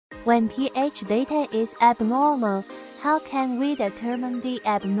When pH data is abnormal, how can we determine the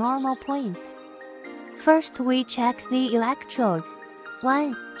abnormal point? First, we check the electrodes.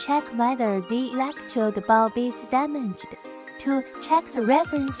 1. Check whether the electrode bulb is damaged. 2. Check the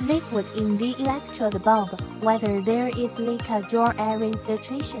reference liquid in the electrode bulb, whether there is leakage or air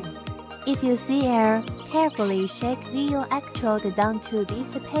infiltration. If you see air, carefully shake the electrode down to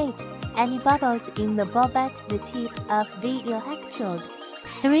dissipate any bubbles in the bulb at the tip of the electrode.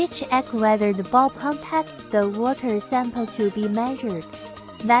 3. Check whether the bulb contacts the water sample to be measured.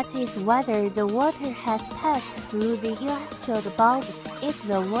 That is, whether the water has passed through the electrode bulb. If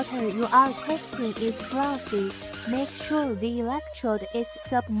the water you are testing is frothy, make sure the electrode is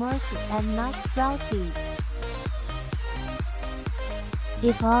submerged and not frothy.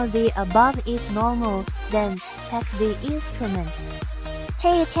 If all the above is normal, then check the instrument.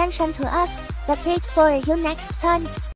 Pay attention to us, the page for you next time.